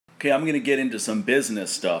Okay, I'm going to get into some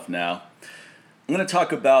business stuff now. I'm going to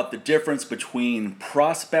talk about the difference between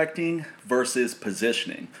prospecting versus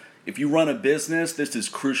positioning. If you run a business, this is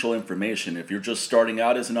crucial information. If you're just starting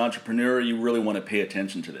out as an entrepreneur, you really want to pay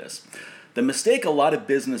attention to this. The mistake a lot of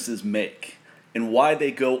businesses make and why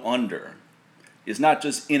they go under is not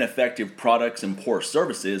just ineffective products and poor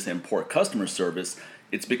services and poor customer service.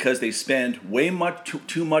 It's because they spend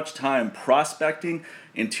too much time prospecting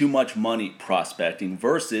and too much money prospecting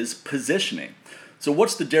versus positioning. So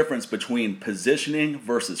what's the difference between positioning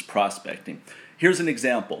versus prospecting? Here's an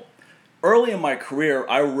example. Early in my career,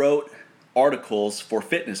 I wrote articles for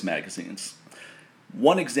fitness magazines.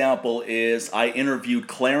 One example is I interviewed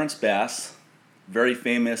Clarence Bass, very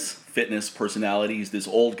famous fitness personality. He's this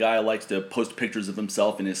old guy who likes to post pictures of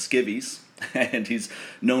himself in his skivvies, and he's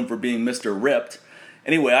known for being Mr. Ripped.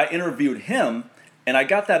 Anyway, I interviewed him, and I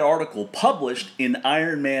got that article published in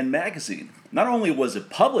Iron Man magazine. Not only was it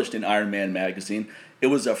published in Iron Man magazine, it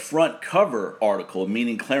was a front cover article,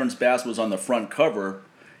 meaning Clarence Bass was on the front cover,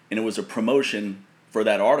 and it was a promotion for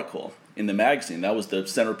that article in the magazine. That was the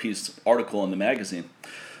centerpiece article in the magazine.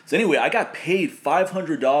 So anyway, I got paid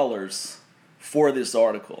 $500 for this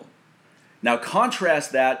article. Now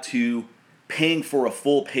contrast that to paying for a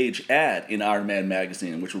full-page ad in Iron Man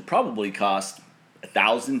magazine, which would probably cost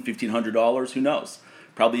 $1,000, $1,500, who knows?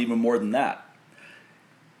 Probably even more than that.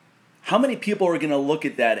 How many people are going to look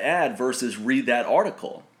at that ad versus read that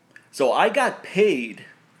article? So I got paid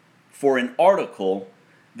for an article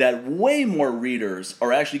that way more readers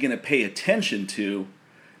are actually going to pay attention to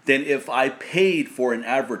than if I paid for an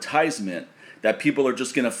advertisement that people are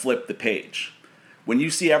just going to flip the page. When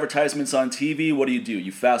you see advertisements on TV, what do?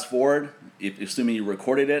 You fast forward, assuming you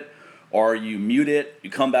recorded it, or you mute it,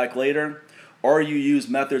 you come back later, or you use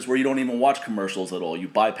methods where you don't even watch commercials at all. You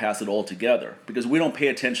bypass it altogether because we don't pay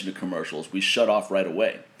attention to commercials. We shut off right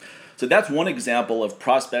away. So that's one example of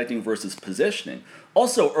prospecting versus positioning.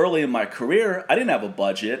 Also, early in my career, I didn't have a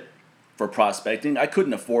budget for prospecting. I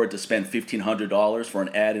couldn't afford to spend $1,500 for an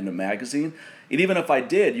ad in a magazine. And even if I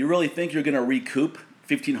did, you really think you're going to recoup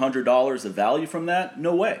 $1,500 of value from that?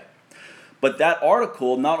 No way. But that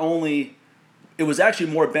article, not only, it was actually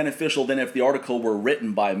more beneficial than if the article were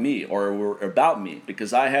written by me or were about me,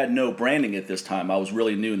 because I had no branding at this time. I was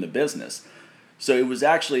really new in the business. So it was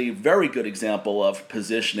actually a very good example of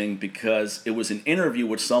positioning because it was an interview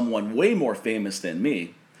with someone way more famous than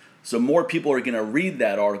me. So more people are going to read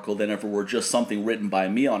that article than if it were just something written by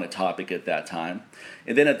me on a topic at that time.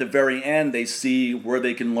 And then at the very end, they see where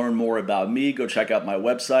they can learn more about me. Go check out my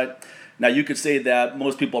website. Now, you could say that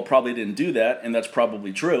most people probably didn't do that, and that's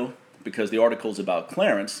probably true because the article is about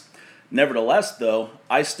Clarence. Nevertheless, though,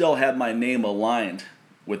 I still have my name aligned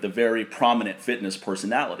with a very prominent fitness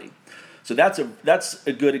personality. So that's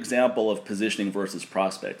a good example of positioning versus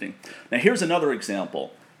prospecting. Now, here's another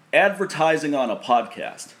example. Advertising on a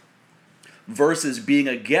podcast versus being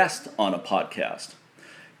a guest on a podcast.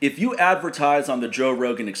 If you advertise on the Joe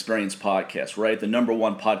Rogan Experience podcast, right, the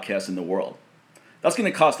 #1 podcast in the world, that's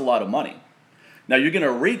going to cost a lot of money. Now, you're going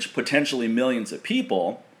to reach potentially millions of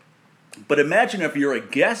people, but imagine if you're a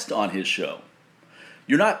guest on his show.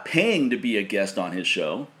 You're not paying to be a guest on his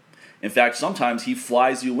show. In fact, sometimes he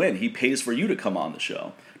flies you in. He pays for you to come on the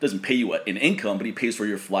show. Doesn't pay you an income, but he pays for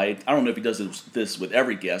your flight. I don't know if he does this with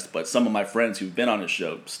every guest, but some of my friends who've been on his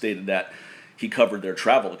show stated that he covered their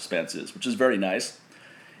travel expenses, which is very nice.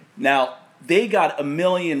 Now, they got 1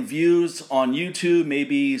 million views on YouTube,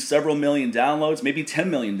 maybe several million downloads, maybe 10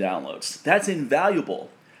 million downloads. That's invaluable.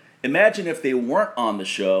 Imagine if they weren't on the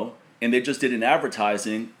show and they just did an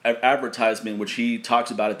advertisement, which he talks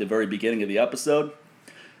about at the very beginning of the episode.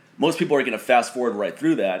 Most people are going to fast forward right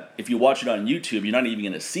through that. If you watch it on YouTube, you're not even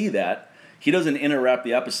going to see that. He doesn't interrupt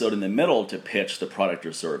the episode in the middle to pitch the product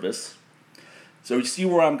or service. So you see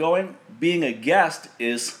where I'm going? Being a guest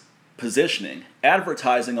is positioning.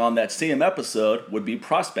 Advertising on that same episode would be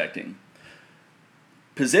prospecting.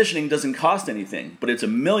 Positioning doesn't cost anything, but it's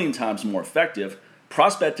 1 million times more effective.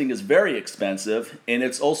 Prospecting is very expensive, and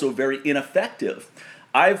it's also very ineffective.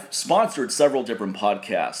 I've sponsored several different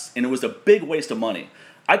podcasts, and it was a big waste of money.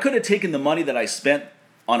 I could have taken the money that I spent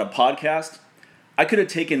on a podcast. I could have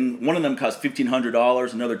taken, one of them cost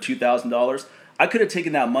 $1,500, another $2,000. I could have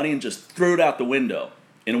taken that money and just threw it out the window,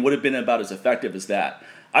 and it would have been about as effective as that.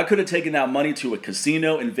 I could have taken that money to a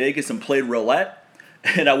casino in Vegas and played roulette,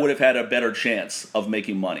 and I would have had a better chance of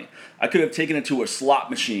making money. I could have taken it to a slot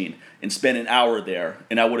machine and spent an hour there,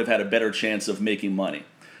 and I would have had a better chance of making money.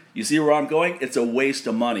 You see where I'm going? It's a waste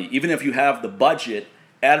of money. Even if you have the budget,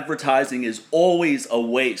 advertising is always a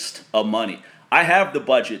waste of money. I have the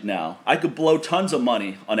budget now. I could blow tons of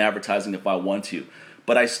money on advertising if I want to.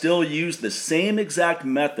 but I still use the same exact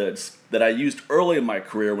methods that I used early in my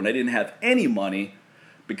career when I didn't have any money,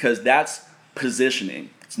 because that's positioning.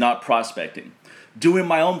 It's not prospecting. Doing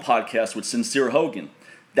my own podcast with Sincere Hogan,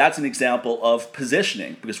 that's an example of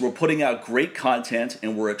positioning, because we're putting out great content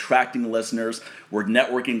and we're attracting listeners. We're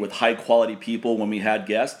networking with high quality people when we had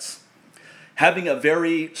guests. Having a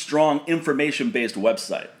very strong information-based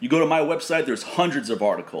website. You go to my website, there's hundreds of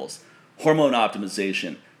articles. Hormone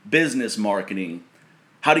optimization, business marketing,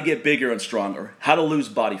 how to get bigger and stronger, how to lose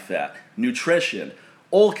body fat, nutrition,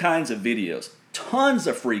 all kinds of videos, tons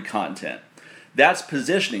of free content. That's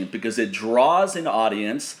positioning, because it draws an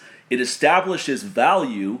audience, it establishes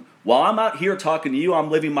value. While I'm out here talking to you,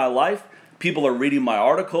 I'm living my life, people are reading my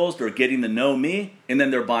articles, they're getting to know me, and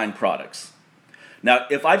then they're buying products. Now,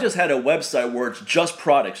 if I just had a website where it's just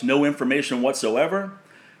products, no information whatsoever,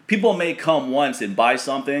 people may come once and buy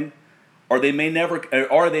something, or they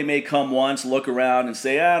may come once, look around and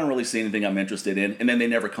say, I don't really see anything I'm interested in, and then they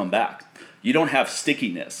never come back. You don't have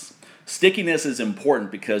stickiness. Stickiness is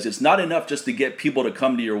important, because it's not enough just to get people to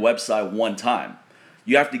come to your website one time.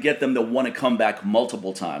 You have to get them to want to come back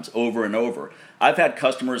multiple times, over and over. I've had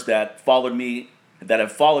customers that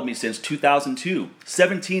have followed me since 2002.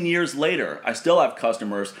 17 years later, I still have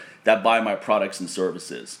customers that buy my products and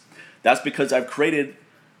services. That's because I've created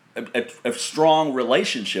a strong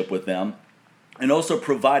relationship with them, and also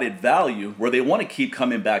provided value where they want to keep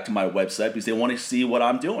coming back to my website because they want to see what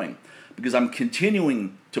I'm doing, because I'm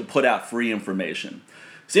continuing to put out free information.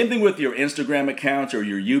 Same thing with your Instagram account or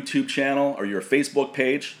your YouTube channel or your Facebook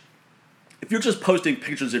page. If you're just posting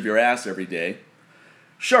pictures of your ass every day,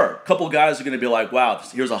 sure, a couple guys are going to be like, wow,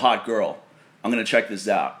 here's a hot girl. I'm going to check this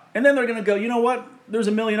out. And then they're going to go, you know what? There's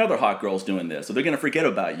a million other hot girls doing this. So they're going to forget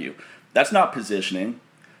about you. That's not positioning.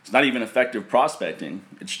 It's not even effective prospecting.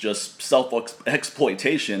 It's just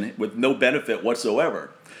self-exploitation with no benefit whatsoever.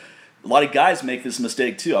 A lot of guys make this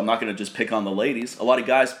mistake too. I'm not going to just pick on the ladies. A lot of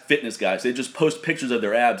guys, fitness guys, they just post pictures of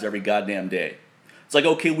their abs every goddamn day. It's like,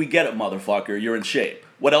 okay, we get it, motherfucker. You're in shape.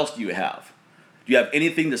 What else do you have? Do you have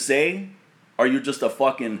anything to say? Or are you just a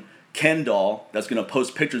fucking Ken doll that's going to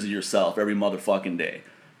post pictures of yourself every motherfucking day?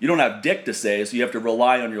 You don't have dick to say, so you have to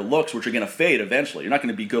rely on your looks, which are going to fade eventually. You're not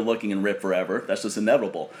going to be good looking and ripped forever. That's just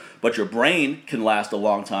inevitable. But your brain can last a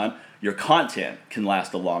long time. Your content can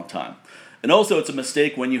last a long time. And also, it's a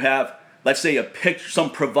mistake when you have, let's say, a picture, some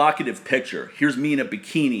provocative picture. Here's me in a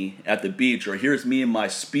bikini at the beach, or here's me in my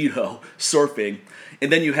Speedo surfing.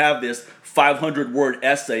 And then you have this 500-word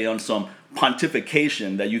essay on some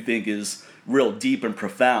pontification that you think is real deep and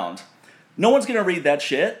profound. No one's going to read that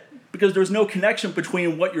shit, because there's no connection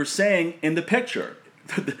between what you're saying and the picture.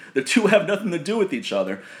 The two have nothing to do with each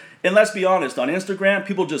other. And let's be honest, on Instagram,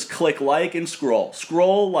 people just click like and scroll.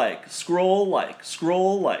 Scroll, like, scroll, like,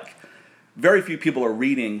 scroll, like. Very few people are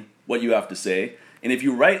reading what you have to say. And if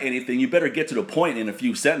you write anything, you better get to the point in a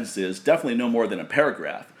few sentences, definitely no more than a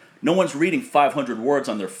paragraph. No one's reading 500 words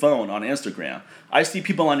on their phone on Instagram. I see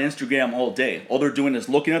people on Instagram all day. All they're doing is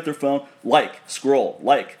looking at their phone, like, scroll,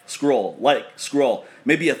 like, scroll, like, scroll.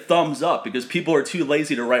 Maybe a thumbs up, because people are too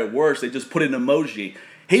lazy to write words. They just put an emoji.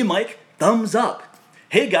 Hey, Mike, thumbs up.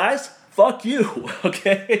 Hey, guys, fuck you,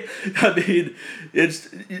 okay? I mean,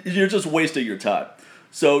 you're just wasting your time.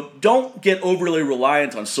 So don't get overly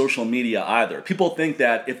reliant on social media either. People think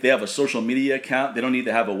that if they have a social media account, they don't need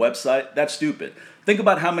to have a website. That's stupid. Think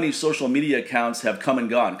about how many social media accounts have come and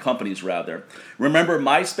gone, companies rather. Remember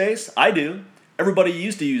MySpace? I do. Everybody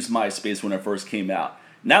used to use MySpace when it first came out.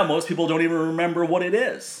 Now most people don't even remember what it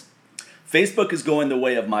is. Facebook is going the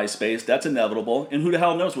way of MySpace. That's inevitable. And who the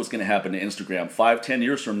hell knows what's going to happen to Instagram? 5-10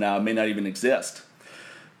 years from now, it may not even exist.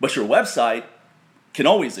 But your website can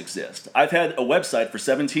always exist. I've had a website for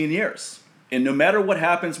 17 years. And no matter what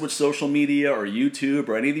happens with social media or YouTube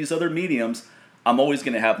or any of these other mediums, I'm always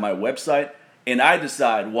going to have my website. And I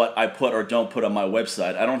decide what I put or don't put on my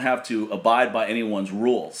website. I don't have to abide by anyone's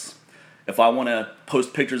rules. If I want to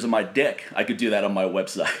post pictures of my dick, I could do that on my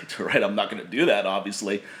website, right? I'm not going to do that,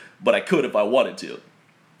 obviously, but I could if I wanted to.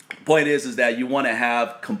 The point is that you want to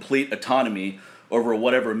have complete autonomy over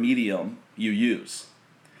whatever medium you use.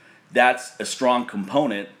 That's a strong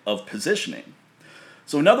component of positioning.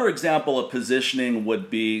 So another example of positioning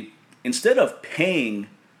would be, instead of paying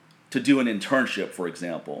to do an internship, for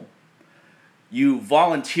example, you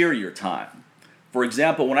volunteer your time. For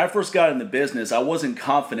example, when I first got into business, I wasn't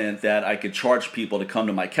confident that I could charge people to come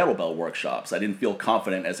to my kettlebell workshops. I didn't feel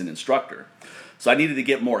confident as an instructor. So I needed to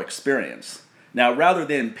get more experience. Now, rather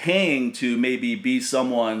than paying to maybe be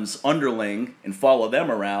someone's underling and follow them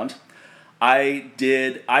around,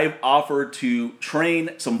 I offered to train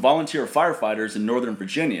some volunteer firefighters in Northern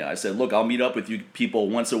Virginia. I said, look, I'll meet up with you people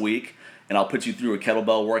once a week and I'll put you through a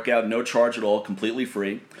kettlebell workout, no charge at all, completely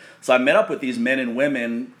free. So I met up with these men and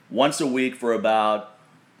women once a week for about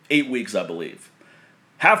 8 weeks, I believe.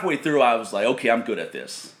 Halfway through, I was like, okay, I'm good at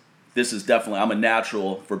this. This is definitely, I'm a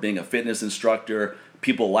natural for being a fitness instructor.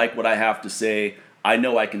 People like what I have to say. I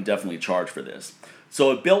know I can definitely charge for this.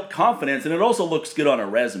 So it built confidence, and it also looks good on a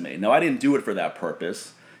resume. Now, I didn't do it for that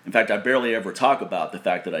purpose. In fact, I barely ever talk about the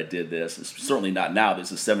fact that I did this. It's certainly not now. This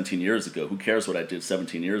is 17 years ago. Who cares what I did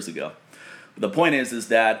 17 years ago? But the point is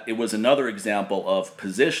that it was another example of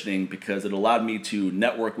positioning because it allowed me to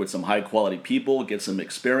network with some high-quality people, get some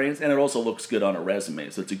experience, and it also looks good on a resume.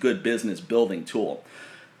 So it's a good business building tool.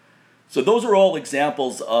 So those are all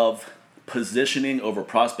examples of positioning over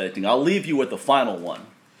prospecting. I'll leave you with the final one.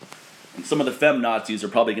 And some of the feminazis are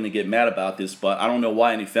probably going to get mad about this, but I don't know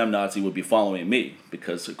why any feminazi would be following me,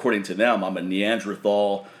 because according to them, I'm a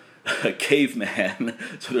Neanderthal, a caveman,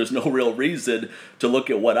 so there's no real reason to look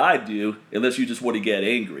at what I do unless you just want to get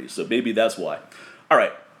angry. So maybe that's why. All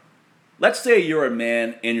right, let's say you're a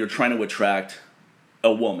man and you're trying to attract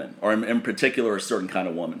a woman, or in particular, a certain kind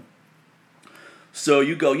of woman. So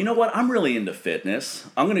you go, you know what, I'm really into fitness.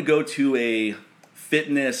 I'm going to go to a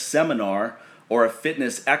fitness seminar or a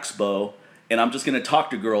fitness expo, and I'm just going to talk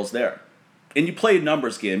to girls there. And you play a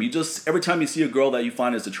numbers game. You just, every time you see a girl that you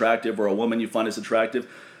find is attractive or a woman you find is attractive,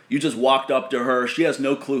 you just walked up to her. She has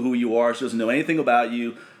no clue who you are. She doesn't know anything about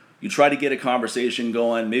you. You try to get a conversation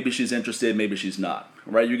going. Maybe she's interested, maybe she's not.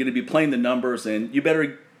 Right? You're going to be playing the numbers, and you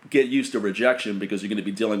better get used to rejection because you're going to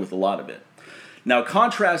be dealing with a lot of it. Now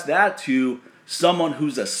contrast that to someone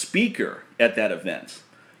who's a speaker at that event.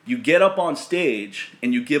 You get up on stage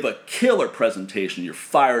and you give a killer presentation. You're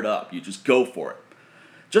fired up. You just go for it.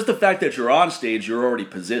 Just the fact that you're on stage, you're already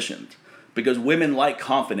positioned. Because women like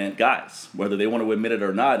confident guys, whether they want to admit it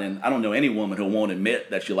or not. And I don't know any woman who won't admit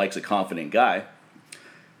that she likes a confident guy.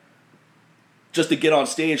 Just to get on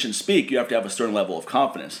stage and speak, you have to have a certain level of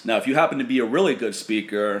confidence. Now, if you happen to be a really good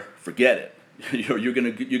speaker, forget it. You're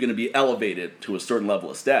going to be elevated to a certain level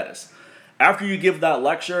of status. After you give that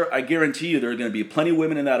lecture, I guarantee you there are going to be plenty of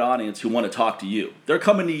women in that audience who want to talk to you. They're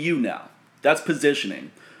coming to you now. That's positioning.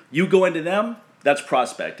 You go into them, that's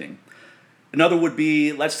prospecting. Another would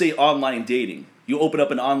be, let's say, online dating. You open up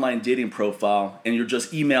an online dating profile and you're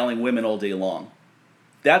just emailing women all day long.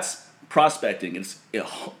 That's prospecting. It's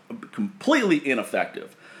completely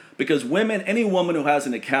ineffective. Because women, any woman who has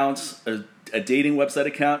an account, a dating website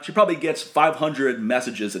account, she probably gets 500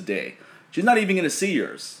 messages a day. She's not even going to see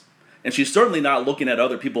yours. And she's certainly not looking at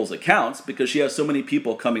other people's accounts because she has so many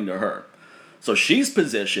people coming to her. So she's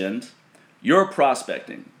positioned, you're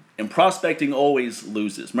prospecting. And prospecting always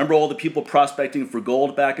loses. Remember all the people prospecting for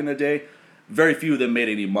gold back in the day? Very few of them made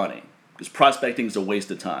any money because prospecting is a waste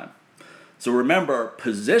of time. So remember,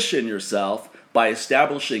 position yourself by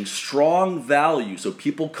establishing strong value so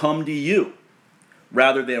people come to you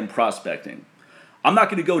rather than prospecting. I'm not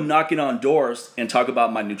going to go knocking on doors and talk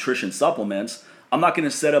about my nutrition supplements. I'm not going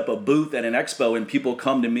to set up a booth at an expo and people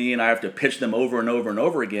come to me and I have to pitch them over and over and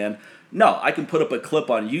over again. No, I can put up a clip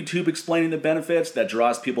on YouTube explaining the benefits that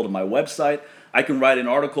draws people to my website. I can write an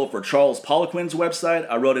article for Charles Poliquin's website.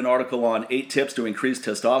 I wrote an article on 8 tips to increase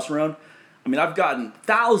testosterone. I mean, I've gotten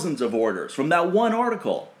thousands of orders from that one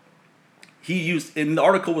article. And the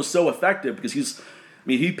article was so effective because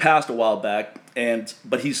he passed a while back,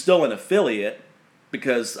 but he's still an affiliate.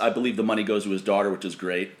 Because I believe the money goes to his daughter, which is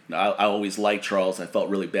great. I always liked Charles. I felt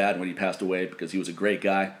really bad when he passed away because he was a great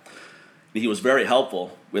guy. He was very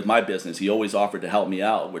helpful with my business. He always offered to help me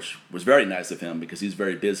out, which was very nice of him because he's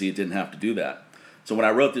very busy. He didn't have to do that. So when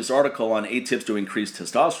I wrote this article on 8 tips to increase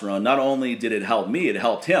testosterone, not only did it help me, it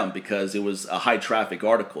helped him because it was a high traffic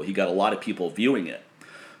article. He got a lot of people viewing it.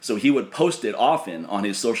 So he would post it often on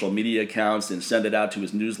his social media accounts and send it out to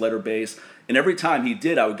his newsletter base. And every time he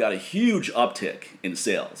did, I got a huge uptick in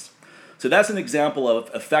sales. So that's an example of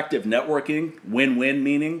effective networking, win-win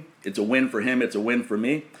meaning. It's a win for him, it's a win for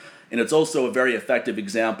me. And it's also a very effective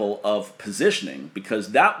example of positioning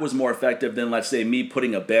because that was more effective than, let's say, me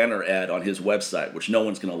putting a banner ad on his website, which no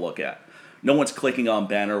one's going to look at. No one's clicking on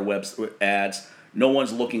banner ads. No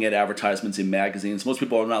one's looking at advertisements in magazines. Most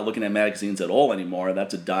people are not looking at magazines at all anymore.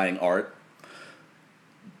 That's a dying art.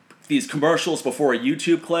 These commercials before a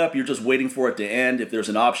YouTube clip, you're just waiting for it to end. If there's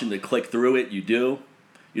an option to click through it, you do.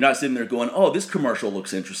 You're not sitting there going, oh, this commercial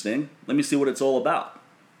looks interesting. Let me see what it's all about.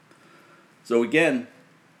 So again,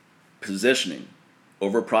 positioning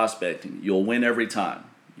over prospecting. You'll win every time.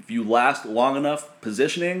 If you last long enough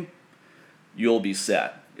positioning, you'll be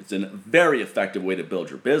set. It's a very effective way to build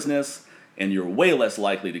your business. and you're way less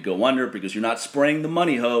likely to go under because you're not spraying the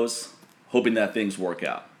money hose hoping that things work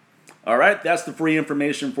out. All right, that's the free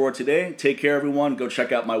information for today. Take care, everyone. Go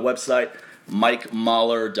check out my website,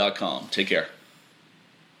 MikeMahler.com. Take care.